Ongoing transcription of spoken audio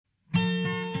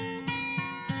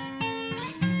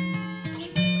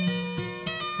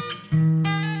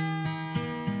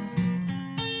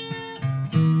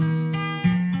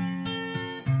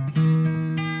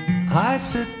I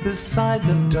sit beside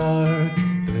the dark,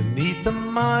 beneath the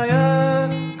mire,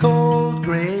 cold,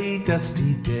 gray,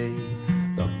 dusty day,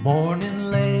 the morning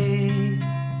lake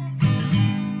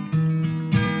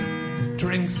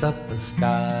drinks up the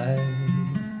sky.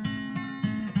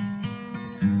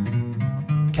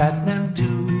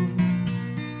 Katmandu,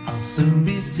 I'll soon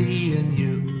be seeing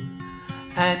you,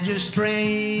 and your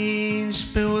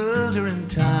strange, bewildering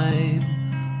time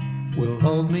will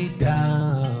hold me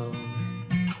down.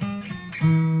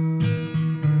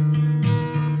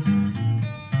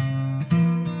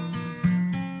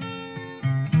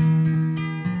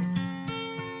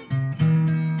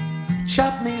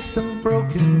 Chop me some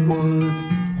broken wood,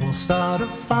 we'll start a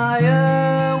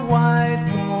fire, white,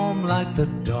 warm like the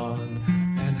dawn,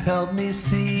 and help me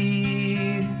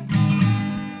see,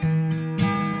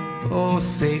 oh,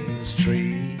 Satan's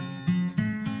tree.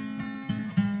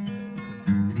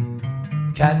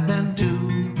 Katmandu,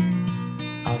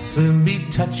 I'll soon be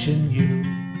touching you,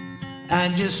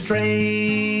 and your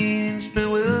strange,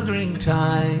 bewildering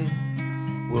time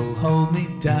will hold me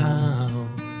down.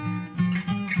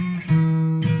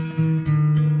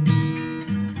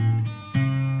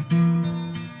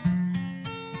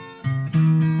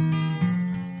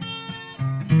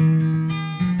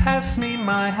 Pass me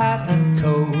my hat and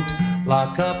coat,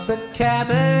 lock up the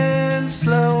cabin,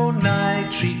 slow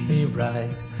night, treat me right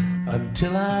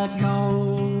until I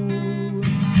go.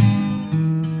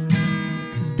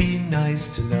 Be nice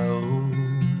to know.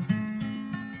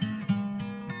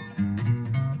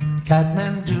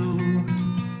 Katmandu,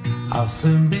 I'll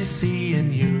soon be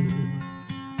seeing you,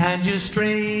 and your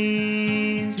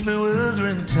strange,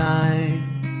 bewildering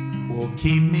time will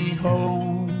keep me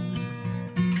whole.